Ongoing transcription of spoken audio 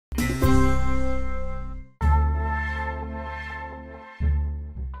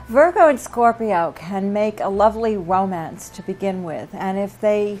Virgo and Scorpio can make a lovely romance to begin with, and if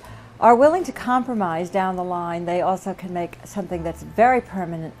they are willing to compromise down the line, they also can make something that's very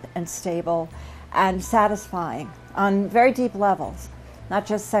permanent and stable and satisfying on very deep levels, not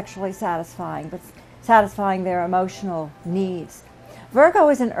just sexually satisfying, but satisfying their emotional needs. Virgo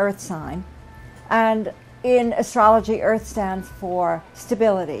is an earth sign, and in astrology, earth stands for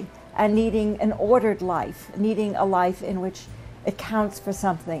stability and needing an ordered life, needing a life in which it counts for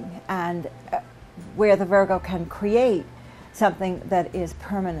something, and where the Virgo can create something that is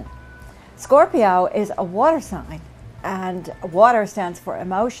permanent. Scorpio is a water sign, and water stands for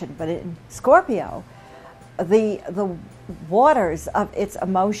emotion, but in Scorpio, the waters of its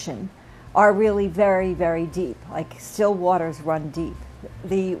emotion are really very, very deep, like still waters run deep.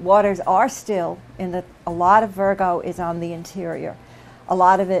 The waters are still in that a lot of Virgo is on the interior. A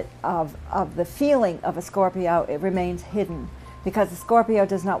lot of it, of the feeling of a Scorpio, it remains hidden because the Scorpio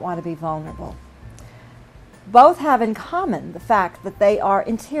does not want to be vulnerable. Both have in common the fact that they are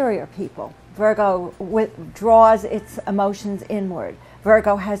interior people. Virgo withdraws its emotions inward.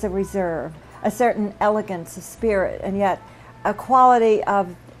 Virgo has a reserve, a certain elegance of spirit, and yet a quality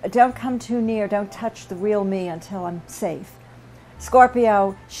of don't come too near, don't touch the real me until I'm safe.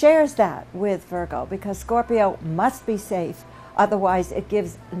 Scorpio shares that with Virgo because Scorpio must be safe, otherwise it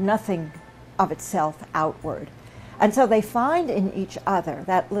gives nothing of itself outward. And so they find in each other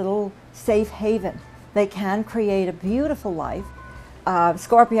that little safe haven. They can create a beautiful life.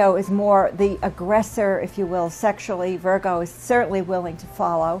 Scorpio is more the aggressor, if you will, sexually. Virgo is certainly willing to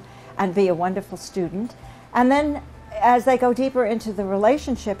follow and be a wonderful student. And then as they go deeper into the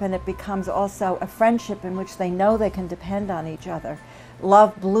relationship, and it becomes also a friendship in which they know they can depend on each other,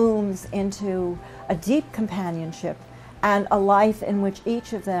 love blooms into a deep companionship and a life in which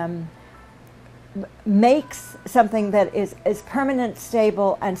each of them makes something that is permanent,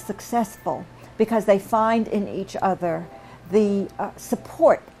 stable, and successful because they find in each other the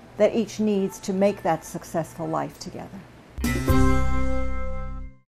support that each needs to make that successful life together.